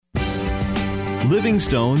Living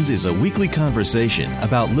Stones is a weekly conversation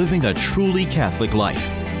about living a truly Catholic life.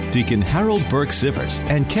 Deacon Harold Burke Sivers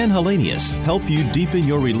and Ken Hallenius help you deepen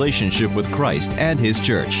your relationship with Christ and His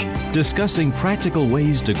Church, discussing practical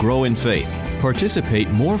ways to grow in faith, participate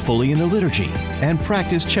more fully in the liturgy, and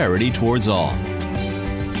practice charity towards all.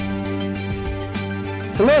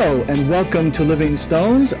 Hello, and welcome to Living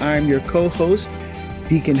Stones. I'm your co-host,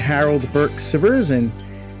 Deacon Harold Burke Sivers, and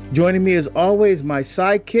joining me as always, my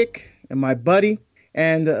sidekick and my buddy,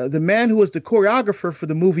 and the man who was the choreographer for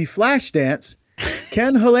the movie Flashdance,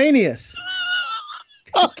 Ken Hallenius.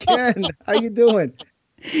 Ken, how you doing?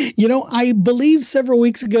 You know, I believe several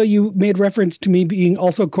weeks ago you made reference to me being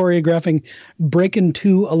also choreographing Breakin'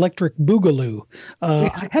 2 Electric Boogaloo.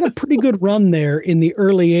 I had a pretty good run there in the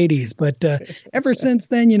early 80s, but ever since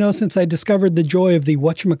then, you know, since I discovered the joy of the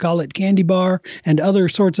whatchamacallit candy bar and other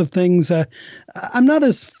sorts of things, I'm not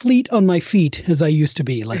as fleet on my feet as I used to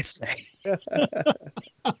be, let's say.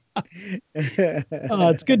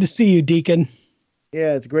 It's good to see you, Deacon.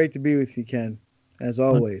 Yeah, it's great to be with you, Ken, as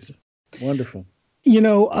always. Wonderful. You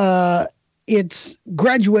know, it's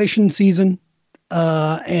graduation season,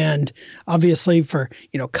 and obviously for,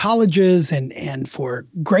 you know, colleges and for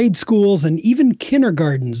grade schools and even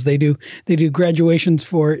kindergartens, they do graduations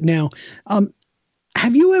for now.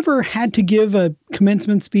 Have you ever had to give a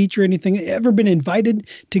commencement speech or anything? Ever been invited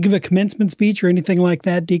to give a commencement speech or anything like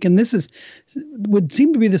that, Deacon? This would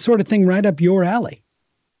seem to be the sort of thing right up your alley.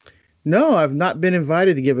 No, I've not been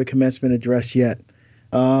invited to give a commencement address yet.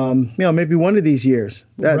 You know, maybe one of these years.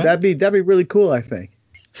 That'd be really cool, I think.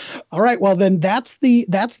 All right. Well, then that's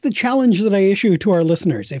the challenge that I issue to our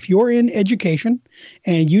listeners. If you're in education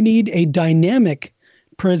and you need a dynamic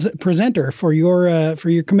presenter for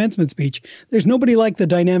your commencement speech, there's nobody like the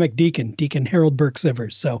dynamic Deacon Harold Burke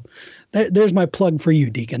Sivers. So there's my plug for you,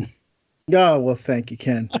 Deacon. Oh, well, thank you,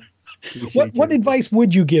 Ken. What advice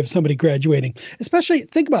would you give somebody graduating? Especially,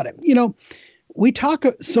 think about it. You know, we talk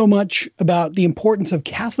so much about the importance of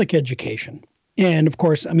Catholic education. And of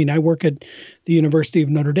course, I mean, I work at the University of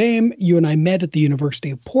Notre Dame. You and I met at the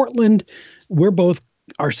University of Portland. We're both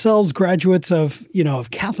ourselves graduates of, you know,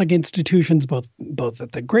 of Catholic institutions, both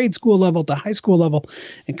at the grade school level, the high school level,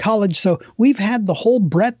 and college. So we've had the whole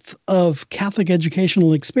breadth of Catholic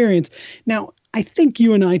educational experience. Now, I think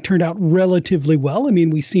you and I turned out relatively well. I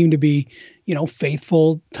mean, we seem to be, you know,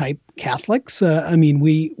 faithful type Catholics. I mean,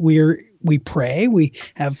 we pray, we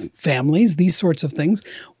have families, these sorts of things.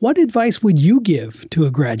 What advice would you give to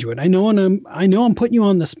a graduate? I know I'm putting you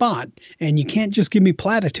on the spot, and you can't just give me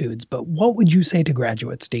platitudes, but what would you say to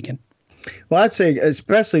graduates, Deacon? Well, I'd say,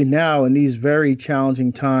 especially now in these very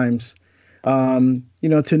challenging times, you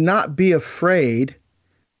know, to not be afraid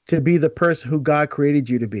to be the person who God created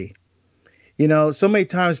you to be. You know, so many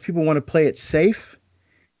times people want to play it safe.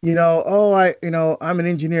 You know, I'm an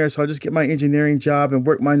engineer, so I'll just get my engineering job and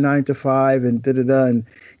work my 9 to 5 and and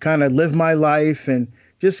kind of live my life and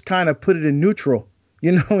just kind of put it in neutral,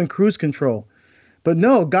 you know, in cruise control. But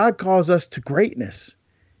no, God calls us to greatness,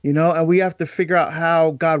 you know, and we have to figure out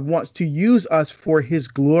how God wants to use us for His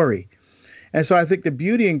glory. And so I think the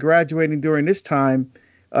beauty in graduating during this time,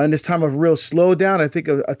 in this time of real slowdown, I think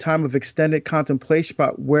a time of extended contemplation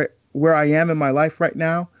about where I am in my life right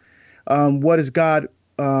now. What is God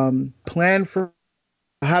plan for?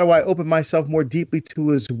 How do I open myself more deeply to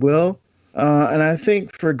His will? And I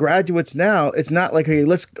think for graduates now, it's not like,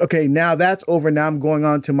 now that's over. Now I'm going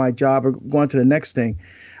on to my job or going to the next thing.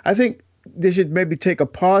 I think they should maybe take a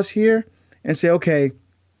pause here and say, okay,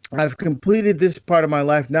 I've completed this part of my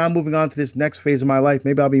life. Now I'm moving on to this next phase of my life.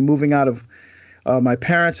 Maybe I'll be moving out of my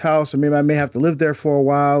parents' house, or maybe I may have to live there for a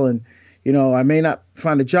while. And, you know, I may not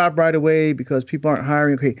find a job right away because people aren't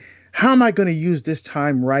hiring. Okay, how am I going to use this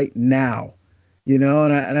time right now? You know,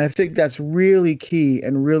 and I think that's really key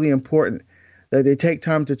and really important, that they take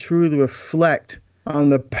time to truly reflect on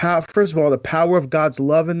the power, first of all, the power of God's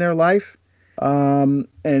love in their life, and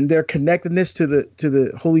their connectedness to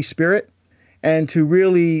the Holy Spirit, and to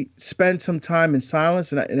really spend some time in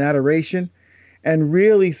silence and adoration, and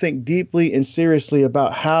really think deeply and seriously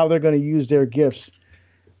about how they're going to use their gifts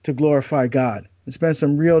to glorify God, and spend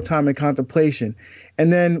some real time in contemplation.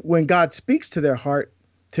 And then when God speaks to their heart,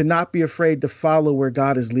 to not be afraid to follow where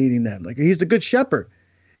God is leading them. Like, He's the good shepherd,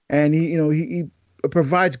 and he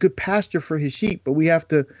provides good pasture for His sheep, but we have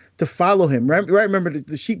to follow Him. Right? Remember,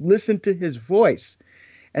 the sheep listen to His voice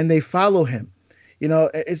and they follow Him. You know,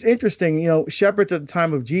 it's interesting, you know, shepherds at the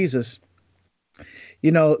time of Jesus,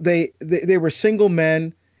 you know, they were single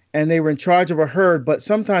men and they were in charge of a herd, but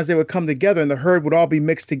sometimes they would come together and the herd would all be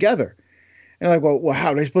mixed together. And like, well,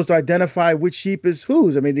 how are they supposed to identify which sheep is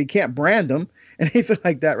whose? I mean, they can't brand them. anything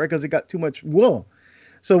like that, right? Because it got too much wool.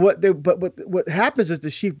 So what happens is the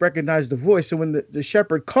sheep recognize the voice. So when the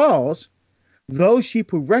shepherd calls, those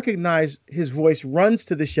sheep who recognize his voice runs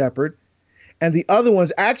to the shepherd, and the other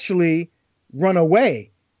ones actually run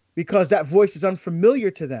away because that voice is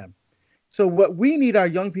unfamiliar to them. So what we need our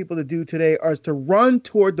young people to do today is to run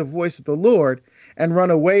toward the voice of the Lord and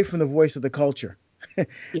run away from the voice of the culture.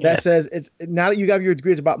 That says it's now that you have your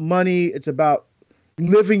degree, it's about money, it's about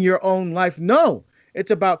living your own life. No,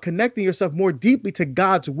 it's about connecting yourself more deeply to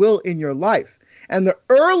God's will in your life. And the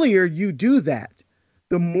earlier you do that,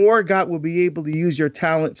 the more God will be able to use your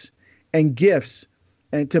talents and gifts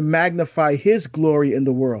and to magnify his glory in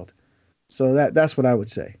the world. So that's what I would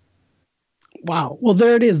say. Wow. Well,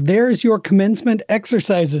 there it is. There's your commencement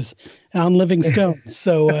exercises on Living Stones.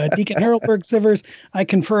 So, Deacon Harold Burke-Sivers, I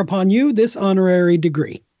confer upon you this honorary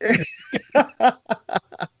degree.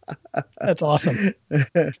 That's awesome.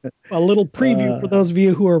 A little preview for those of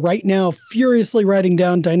you who are right now furiously writing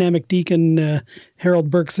down Dynamic Deacon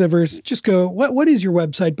Harold Burke-Sivers. Just go, what is your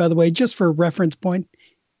website, by the way, just for reference point?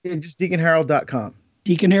 It's just deaconharold.com.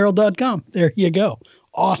 Deaconharold.com. There you go.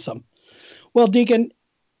 Awesome. Well, Deacon,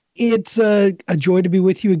 it's a joy to be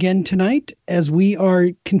with you again tonight as we are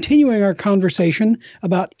continuing our conversation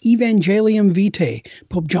about Evangelium Vitae,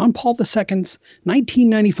 Pope John Paul II's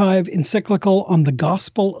 1995 encyclical on the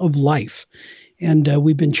Gospel of Life. And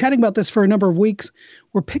we've been chatting about this for a number of weeks.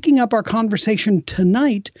 We're picking up our conversation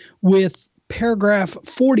tonight with paragraph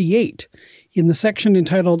 48 in the section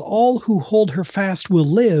entitled, All Who Hold Her Fast Will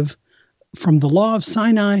Live, from the Law of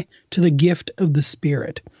Sinai to the Gift of the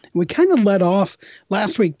Spirit. And we kind of led off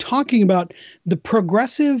last week talking about the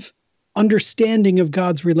progressive understanding of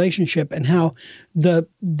God's relationship and how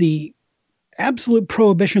the absolute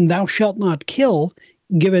prohibition, thou shalt not kill,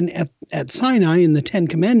 given at Sinai in the Ten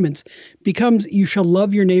Commandments, becomes you shall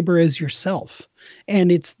love your neighbor as yourself. And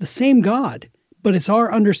it's the same God, but it's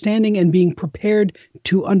our understanding and being prepared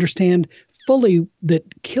to understand fully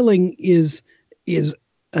that killing is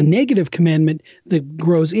a negative commandment that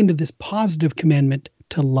grows into this positive commandment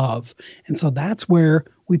to love. And so that's where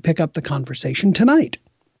we pick up the conversation tonight.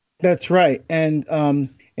 That's right. And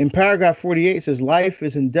in paragraph 48, it says, life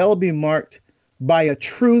is indelibly marked by a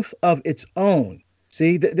truth of its own.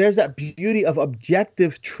 See, there's that beauty of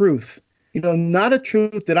objective truth. Not a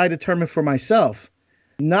truth that I determine for myself,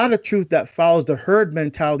 not a truth that follows the herd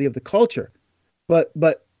mentality of the culture, but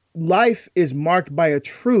life is marked by a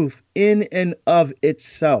truth in and of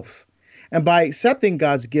itself. And by accepting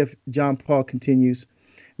God's gift, John Paul continues,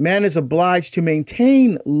 man is obliged to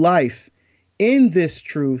maintain life in this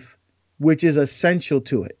truth, which is essential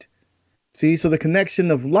to it. See, so the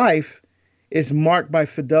connection of life is marked by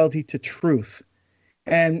fidelity to truth.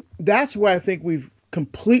 And that's where I think we've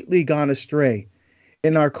completely gone astray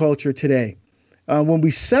in our culture today. When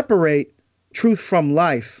we separate truth from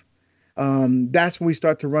life, that's when we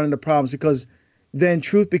start to run into problems, because then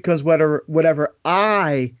truth becomes whatever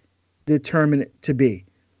I determine it to be.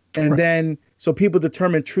 And then so people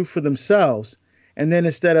determine truth for themselves. And then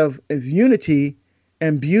instead of unity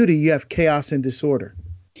and beauty, you have chaos and disorder.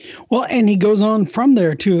 Well, and he goes on from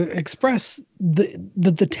there to express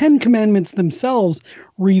that the Ten Commandments themselves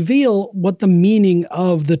reveal what the meaning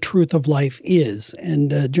of the truth of life is.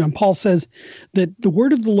 And John Paul says that the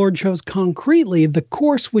word of the Lord shows concretely the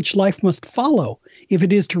course which life must follow if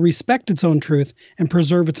it is to respect its own truth and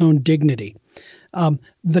preserve its own dignity.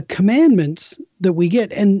 The commandments that we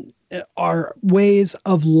get are ways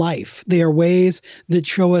of life. They are ways that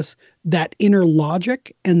show us that inner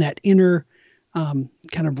logic and that inner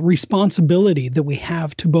kind of responsibility that we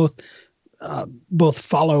have to both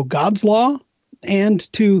follow God's law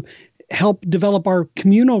and to help develop our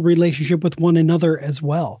communal relationship with one another as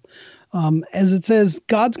well. As it says,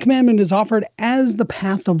 God's commandment is offered as the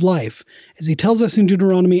path of life. As he tells us in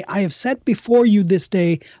Deuteronomy, I have set before you this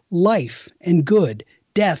day life and good,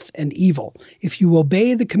 death and evil. If you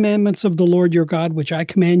obey the commandments of the Lord your God, which I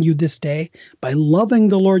command you this day, by loving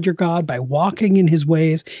the Lord your God, by walking in his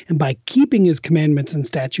ways, and by keeping his commandments and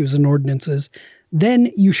statutes and ordinances,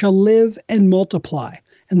 then you shall live and multiply,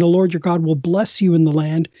 and the Lord your God will bless you in the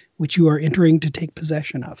land which you are entering to take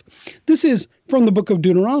possession of. This is from the book of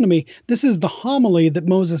Deuteronomy. This is the homily that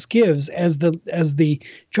Moses gives as the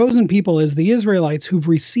chosen people, as the Israelites who've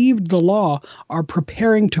received the law are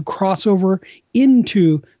preparing to cross over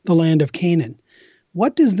into the land of Canaan.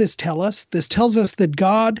 What does this tell us? This tells us that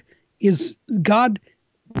God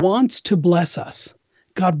wants to bless us.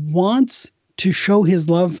 God wants to show his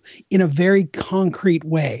love in a very concrete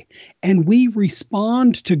way. And we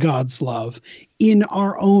respond to God's love in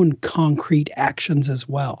our own concrete actions as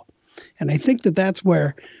well. And I think that that's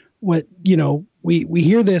where what, we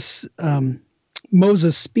hear this,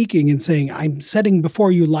 Moses speaking and saying, I'm setting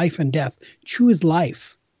before you life and death. Choose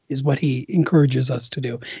life is what he encourages us to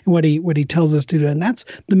do and what he tells us to do. And that's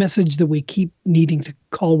the message that we keep needing to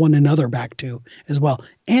call one another back to as well.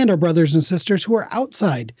 And our brothers and sisters who are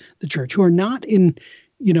outside the church, who are not in,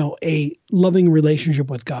 a loving relationship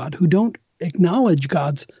with God, who don't acknowledge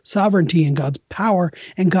God's sovereignty and God's power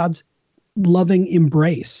and God's loving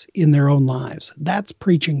embrace in their own lives. That's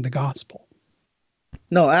preaching the gospel.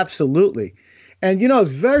 No, absolutely. And, it's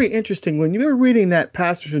very interesting. When you were reading that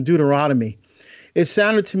passage from Deuteronomy, it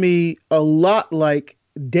sounded to me a lot like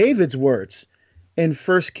David's words in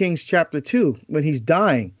 1 Kings chapter 2, when he's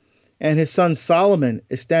dying and his son Solomon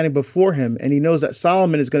is standing before him, and he knows that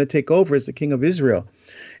Solomon is going to take over as the king of Israel.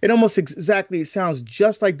 It almost exactly sounds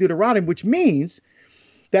just like Deuteronomy, which means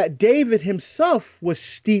that David himself was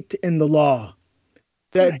steeped in the law,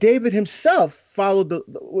 that David himself followed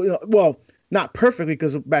not perfectly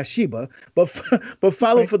because of Bathsheba, but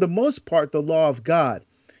followed for the most part the law of God.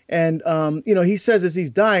 And, he says as he's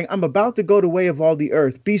dying, I'm about to go the way of all the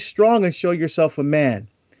earth. Be strong and show yourself a man.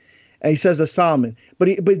 And he says to Solomon, but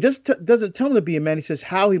he just doesn't tell him to be a man. He says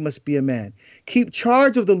how he must be a man. Keep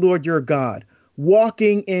charge of the Lord your God,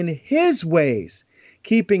 walking in his ways,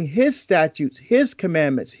 keeping his statutes, his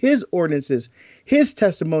commandments, his ordinances, his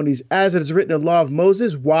testimonies, as it is written in the law of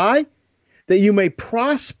Moses. Why? That you may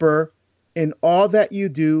prosper in all that you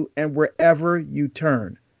do and wherever you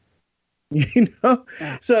turn.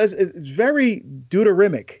 So it's very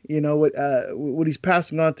Deuteronomic, what he's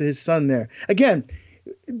passing on to his son there. Again,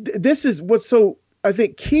 this is what's so, I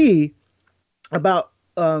think, key about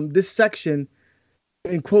this section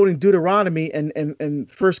in quoting Deuteronomy and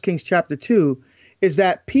 1 Kings chapter 2 is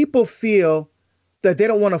that people feel that they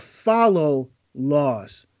don't want to follow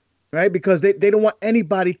laws, right? Because they don't want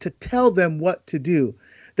anybody to tell them what to do,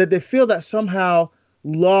 that they feel that somehow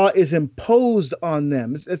law is imposed on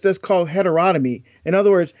them. It's just called heteronomy. In other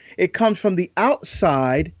words, it comes from the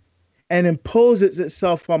outside and imposes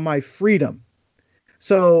itself on my freedom.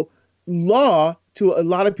 So law, to a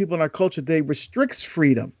lot of people in our culture, they restricts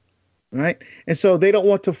freedom, right? And so they don't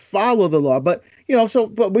want to follow the law. But,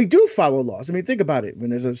 but we do follow laws. I mean, think about it. When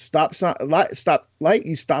there's a stop light,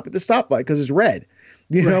 you stop at the stoplight because it's red.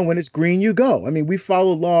 When it's green, you go. I mean, we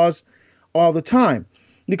follow laws all the time.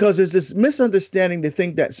 Because there's this misunderstanding to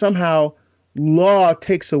think that somehow law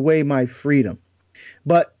takes away my freedom.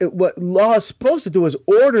 But what law is supposed to do is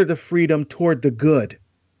order the freedom toward the good.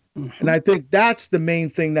 Mm-hmm. And I think that's the main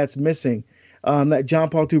thing that's missing, that John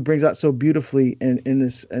Paul II brings out so beautifully in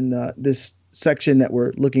this section that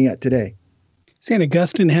we're looking at today. St.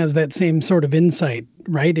 Augustine has that same sort of insight,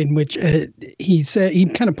 right, in which he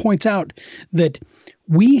kind of points out that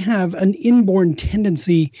we have an inborn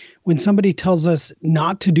tendency when somebody tells us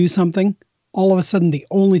not to do something, all of a sudden the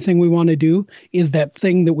only thing we want to do is that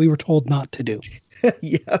thing that we were told not to do.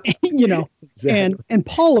 Yeah. Exactly. And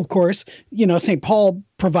Paul, of course, St. Paul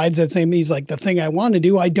provides that same, he's like, the thing I want to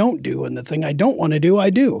do, I don't do. And the thing I don't want to do,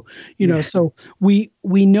 I do. So we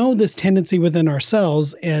know this tendency within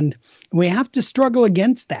ourselves, and we have to struggle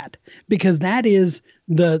against that, because that is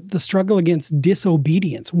the struggle against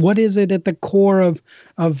disobedience. What is it at the core of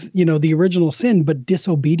the original sin but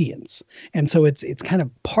disobedience? And so it's kind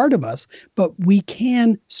of part of us, but we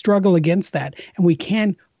can struggle against that, and we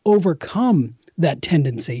can overcome that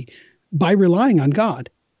tendency by relying on God.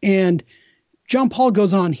 And John Paul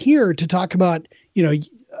goes on here to talk about,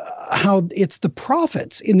 how it's the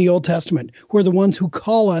prophets in the Old Testament who are the ones who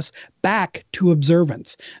call us back to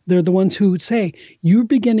observance. They're the ones who say, you're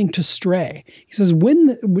beginning to stray. He says,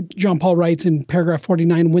 John Paul writes in paragraph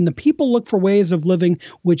 49, when the people look for ways of living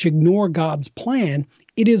which ignore God's plan,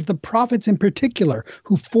 it is the prophets in particular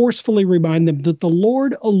who forcefully remind them that the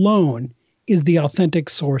Lord alone is the authentic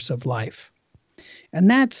source of life. And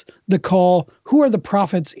that's the call. Who are the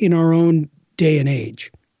prophets in our own day and age?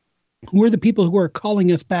 Who are the people who are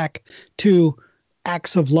calling us back to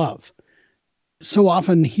acts of love? So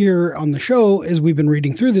often here on the show, as we've been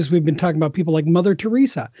reading through this, we've been talking about people like Mother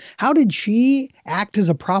Teresa. How did she act as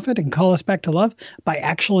a prophet and call us back to love? By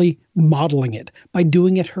actually modeling it, by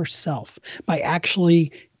doing it herself, by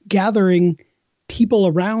actually gathering people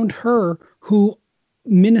around her who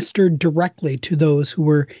ministered directly to those who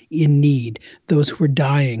were in need, those who were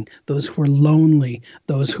dying, those who were lonely,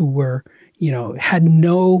 those who were, had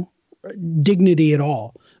no dignity at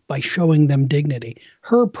all, by showing them dignity.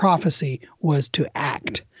 Her prophecy was to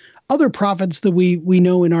act. Other prophets that we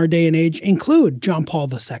know in our day and age include John Paul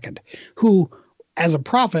II, who, as a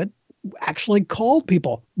prophet, actually called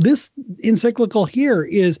people. This encyclical here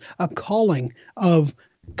is a calling of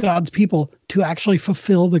God's people to actually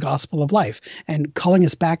fulfill the gospel of life and calling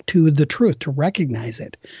us back to the truth, to recognize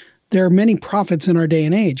it. There are many prophets in our day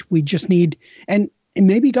and age. We just need, and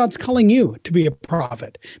maybe God's calling you to be a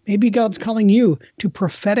prophet. Maybe God's calling you to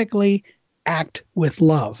prophetically act with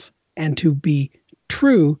love and to be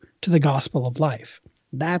true to the gospel of life.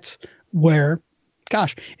 That's where,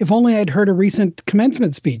 gosh, if only I'd heard a recent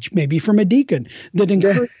commencement speech, maybe from a deacon, that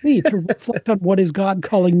encouraged me to reflect on what is God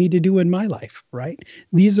calling me to do in my life, right?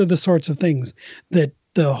 These are the sorts of things that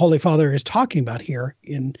the Holy Father is talking about here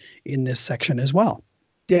in this section as well.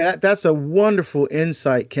 Yeah, that's a wonderful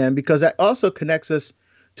insight, Ken, because that also connects us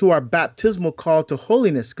to our baptismal call to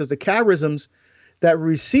holiness, because the charisms that we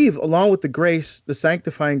receive along with the grace, the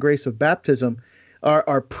sanctifying grace of baptism,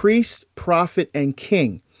 are priest, prophet, and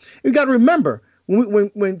king. You got to remember,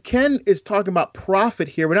 when Ken is talking about prophet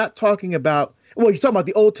here, we're not talking about, well, he's talking about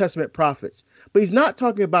the Old Testament prophets, but he's not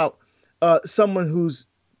talking about someone who's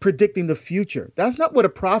predicting the future. That's not what a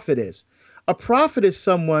prophet is. A prophet is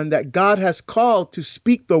someone that God has called to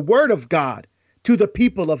speak the word of God to the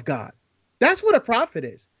people of God. That's what a prophet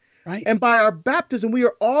is. Right. And by our baptism, we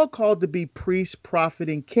are all called to be priest, prophet,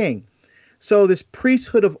 and king. So this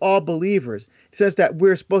priesthood of all believers says that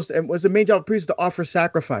we're supposed to, and was the main job of priests to offer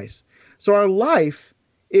sacrifice. So our life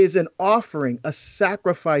is an offering, a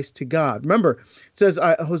sacrifice to God. Remember, it says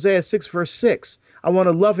Hosea 6, verse 6, I want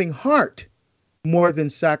a loving heart more than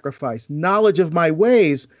sacrifice, knowledge of my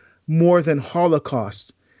ways more than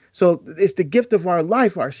holocaust. So it's the gift of our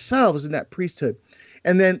life, ourselves in that priesthood.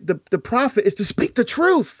 And then the prophet is to speak the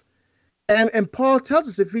truth. And Paul tells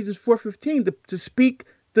us in Ephesians 4:15 to speak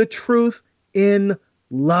the truth in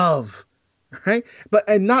love, right?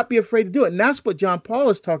 And not be afraid to do it. And that's what John Paul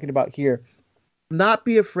is talking about here. Not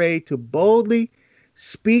be afraid to boldly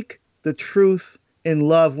speak the truth in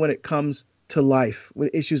love when it comes to life,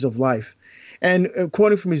 with issues of life. And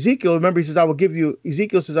quoting from Ezekiel, remember, he says,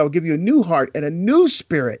 Ezekiel says, I will give you a new heart and a new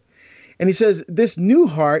spirit. And he says, this new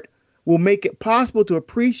heart will make it possible to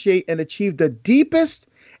appreciate and achieve the deepest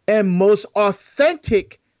and most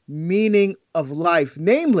authentic meaning of life,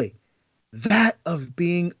 namely that of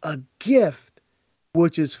being a gift,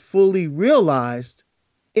 which is fully realized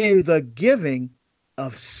in the giving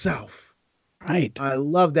of self. Right. I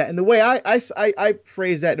love that. And the way I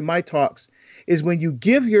phrase that in my talks is when you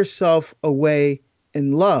give yourself away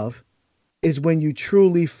in love is when you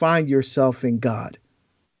truly find yourself in God.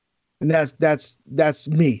 And that's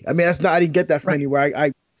me. I mean, I didn't get that from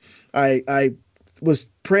anywhere. I was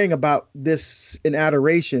praying about this in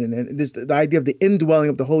adoration and this, the idea of the indwelling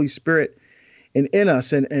of the Holy Spirit in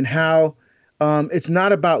us and how it's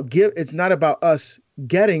not about us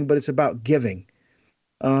getting, but it's about giving.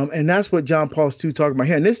 And that's what John Paul's talking about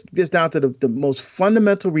here. And this gets down to the most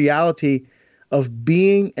fundamental reality of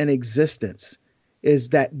being and existence is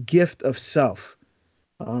that gift of self,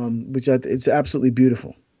 which it's absolutely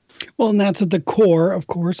beautiful. Well, and that's at the core, of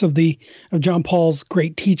course, of John Paul's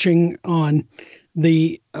great teaching on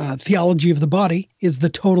the theology of the body is the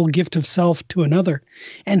total gift of self to another.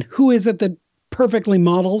 And who is it that perfectly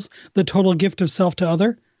models the total gift of self to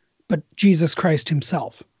other? But Jesus Christ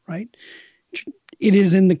himself, right? It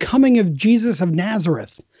is in the coming of Jesus of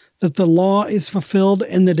Nazareth that the law is fulfilled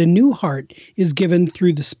and that a new heart is given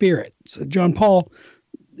through the Spirit. So John Paul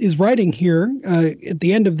is writing here at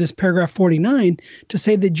the end of this paragraph 49 to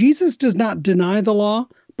say that Jesus does not deny the law,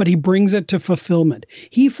 but he brings it to fulfillment.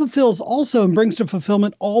 He fulfills also and brings to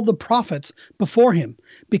fulfillment all the prophets before him,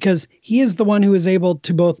 because he is the one who is able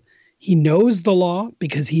to both, he knows the law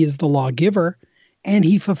because he is the lawgiver, and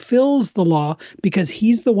he fulfills the law because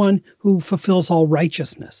he's the one who fulfills all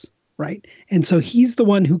righteousness, right? And so he's the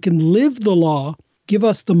one who can live the law, give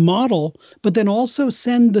us the model, but then also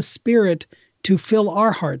send the Spirit to fill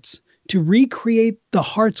our hearts, to recreate the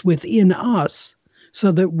hearts within us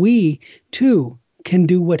so that we too can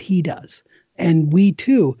do what he does. And we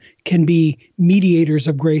too can be mediators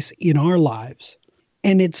of grace in our lives.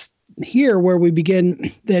 And it's here where we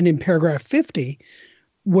begin then in paragraph 50,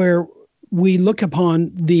 where we look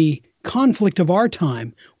upon the conflict of our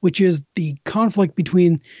time, which is the conflict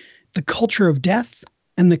between the culture of death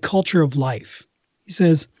and the culture of life. He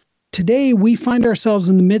says, today we find ourselves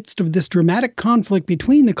in the midst of this dramatic conflict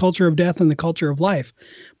between the culture of death and the culture of life.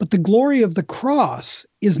 But the glory of the cross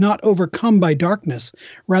is not overcome by darkness.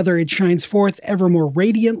 Rather, it shines forth ever more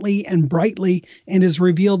radiantly and brightly and is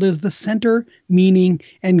revealed as the center, meaning,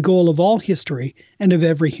 and goal of all history and of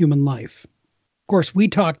every human life. Of course, we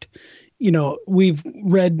talked we've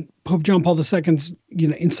read Pope John Paul II's,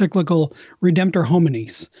 encyclical Redemptor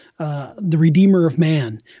Hominis, the Redeemer of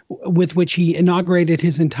Man, with which he inaugurated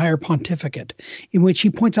his entire pontificate, in which he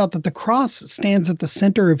points out that the cross stands at the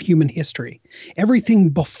center of human history. Everything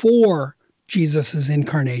before Jesus'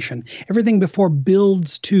 incarnation, everything before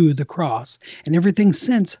builds to the cross, and everything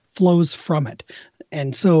since flows from it.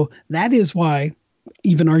 And so that is why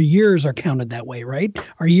even our years are counted that way, right?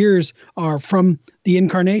 Our years are from the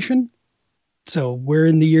incarnation. So we're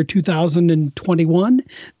in the year 2021.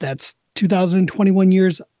 That's 2021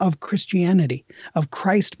 years of Christianity, of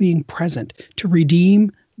Christ being present to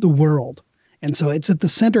redeem the world. And so it's at the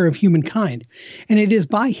center of humankind. And it is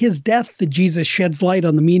by his death that Jesus sheds light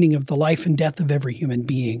on the meaning of the life and death of every human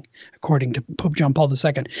being, according to Pope John Paul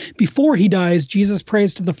II. Before he dies, Jesus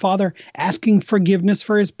prays to the Father, asking forgiveness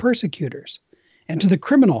for his persecutors. And to the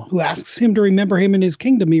criminal who asks him to remember him in his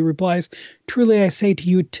kingdom, he replies, "Truly I say to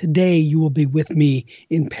you, today you will be with me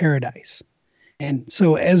in paradise." And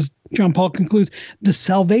so as John Paul concludes, the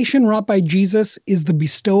salvation wrought by Jesus is the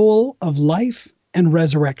bestowal of life and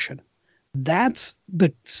resurrection. That's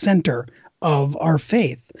the center of our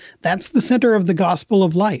faith. That's the center of the gospel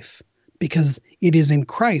of life, because it is in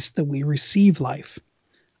Christ that we receive life.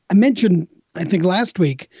 I mentioned, I think last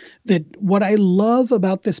week, that what I love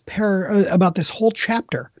about this about this whole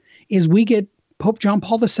chapter is we get Pope John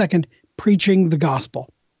Paul II preaching the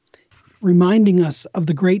gospel, reminding us of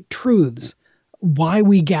the great truths, why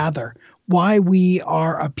we gather, why we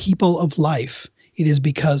are a people of life. It is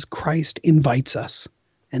because Christ invites us.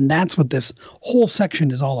 And that's what this whole section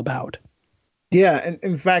is all about. Yeah, and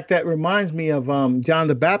in fact, that reminds me of John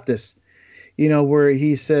the Baptist, where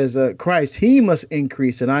he says, Christ, he must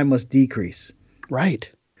increase and I must decrease. Right.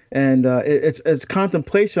 And it's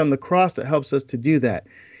contemplation on the cross that helps us to do that.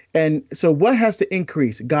 And so what has to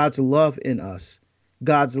increase? God's love in us,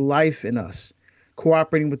 God's life in us,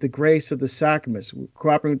 cooperating with the grace of the sacraments,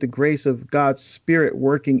 cooperating with the grace of God's Spirit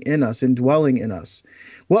working in us and dwelling in us.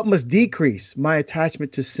 What must decrease? My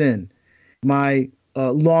attachment to sin, my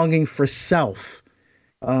longing for self.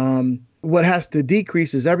 What has to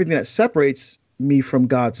decrease is everything that separates me from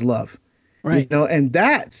God's love. Right. And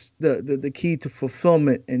that's the key to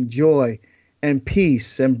fulfillment and joy and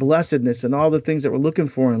peace and blessedness and all the things that we're looking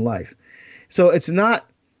for in life. So it's not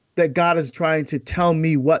that God is trying to tell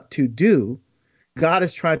me what to do. God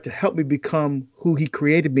is trying to help me become who he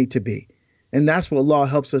created me to be. And that's what law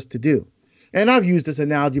helps us to do. And I've used this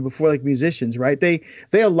analogy before, like musicians, right? They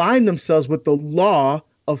align themselves with the law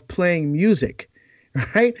of playing music,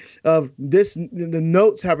 right? Of this, the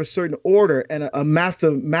notes have a certain order and a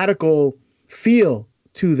mathematical feel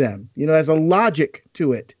to them, as a logic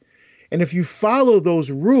to it. And if you follow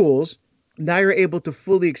those rules, now you're able to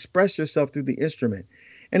fully express yourself through the instrument.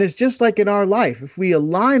 And it's just like in our life. If we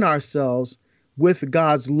align ourselves with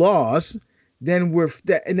God's laws, then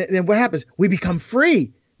then what happens? We become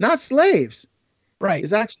free, not slaves. Right.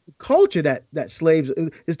 It's actually the culture that slaves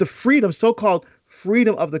is the freedom, so-called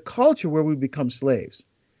freedom of the culture where we become slaves.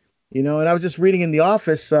 And I was just reading in the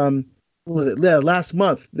office, what was it? Last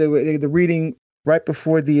month, the reading right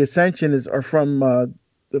before the Ascension are from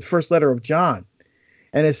the first letter of John.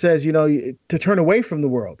 And it says, to turn away from the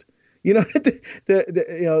world,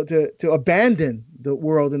 to abandon the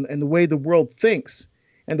world and the way the world thinks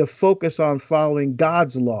and to focus on following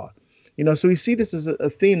God's law. So we see this as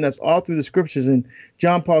a theme that's all through the scriptures, and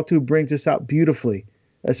John Paul II brings this out beautifully,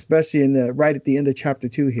 especially right at the end of chapter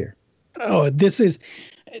 2 here. Oh, this is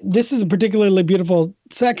a particularly beautiful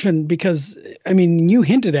section because, you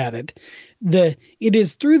hinted at it. It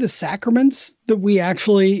is through the sacraments that we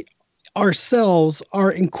actually ourselves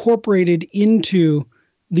are incorporated into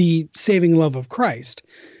the saving love of Christ.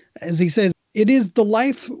 As he says, it is the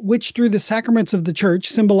life which through the sacraments of the church,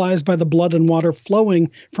 symbolized by the blood and water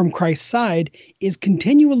flowing from Christ's side, is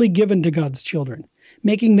continually given to God's children,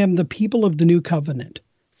 making them the people of the new covenant.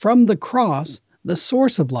 From the cross, the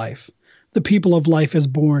source of life, the people of life is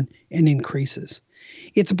born and increases.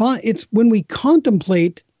 It's when we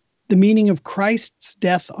contemplate the meaning of Christ's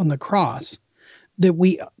death on the cross that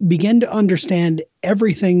we begin to understand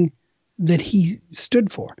everything that he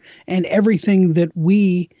stood for and everything that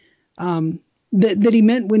we that he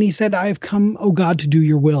meant when he said, "I have come, O God, to do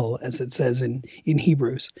your will," as it says in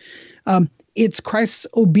Hebrews. It's Christ's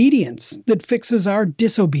obedience that fixes our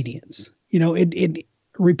disobedience. It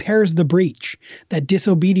repairs the breach. That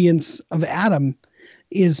disobedience of Adam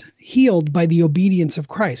is healed by the obedience of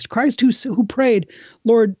Christ. Christ who prayed,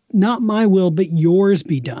 "Lord, not my will, but yours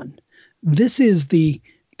be done." This is the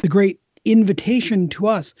great invitation to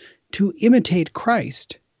us to imitate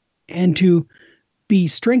Christ and to be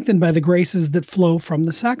strengthened by the graces that flow from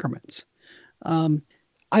the sacraments.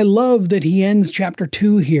 I love that he ends chapter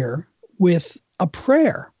 2 here with a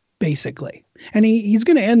prayer, basically. And he's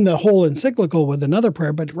going to end the whole encyclical with another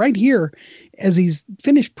prayer. But right here, as he's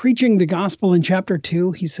finished preaching the gospel in chapter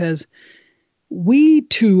 2, he says, "We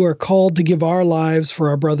too are called to give our lives for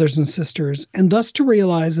our brothers and sisters, and thus to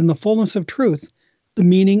realize in the fullness of truth the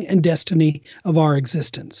meaning and destiny of our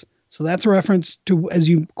existence." So that's a reference to, as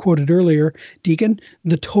you quoted earlier, Deacon,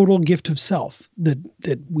 the total gift of self that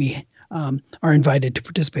we are invited to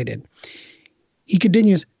participate in. He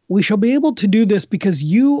continues, "We shall be able to do this because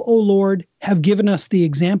you, O Lord, have given us the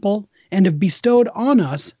example and have bestowed on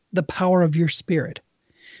us the power of your Spirit.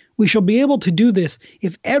 We shall be able to do this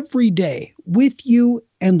if every day, with you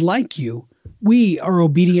and like you, we are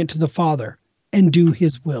obedient to the Father and do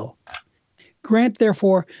his will. Grant,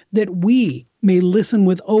 therefore, that we may listen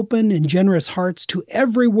with open and generous hearts to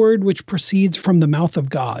every word which proceeds from the mouth of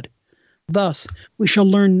God. Thus, we shall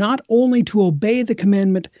learn not only to obey the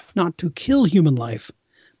commandment not to kill human life,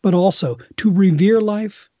 but also to revere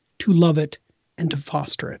life, to love it, and to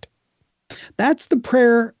foster it." That's the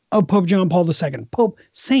prayer of Pope John Paul II,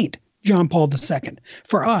 Saint John Paul II,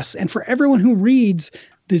 for us and for everyone who reads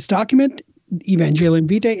this document, Evangelium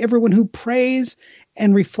Vitae, everyone who prays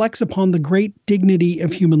and reflects upon the great dignity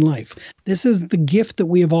of human life. This is the gift that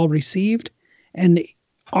we have all received, and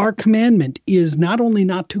our commandment is not only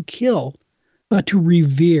not to kill, but to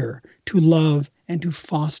revere, to love, and to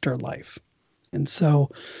foster life. And so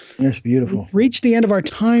that's beautiful. We've reached the end of our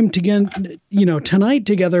time tonight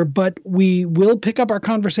together, but we will pick up our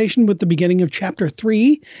conversation with the beginning of chapter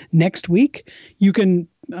 3 next week. You can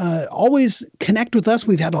always connect with us.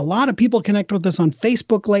 We've had a lot of people connect with us on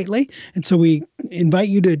Facebook lately. And so we invite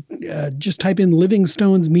you to just type in Living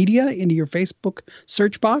Stones Media into your Facebook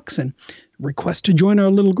search box and request to join our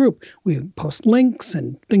little group. We post links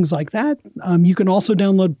and things like that. You can also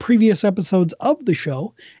download previous episodes of the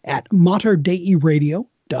show at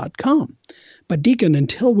materdeiradio.com. But Deacon,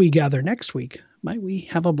 until we gather next week, might we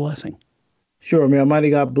have a blessing? Sure. May Almighty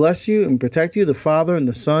God bless you and protect you, the Father and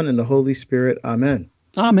the Son and the Holy Spirit. Amen.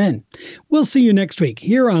 Amen. We'll see you next week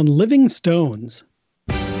here on Living Stones.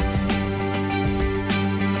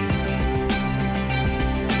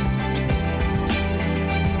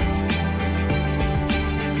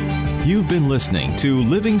 You've been listening to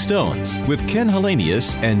Living Stones with Ken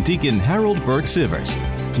Hallenius and Deacon Harold Burke Sivers.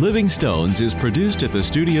 Living Stones is produced at the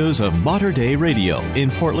studios of Mater Dei Radio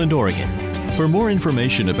in Portland, Oregon. For more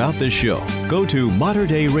information about this show, go to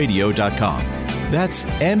materdeiradio.com. That's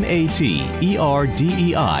MATERDEI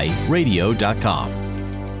radio.com.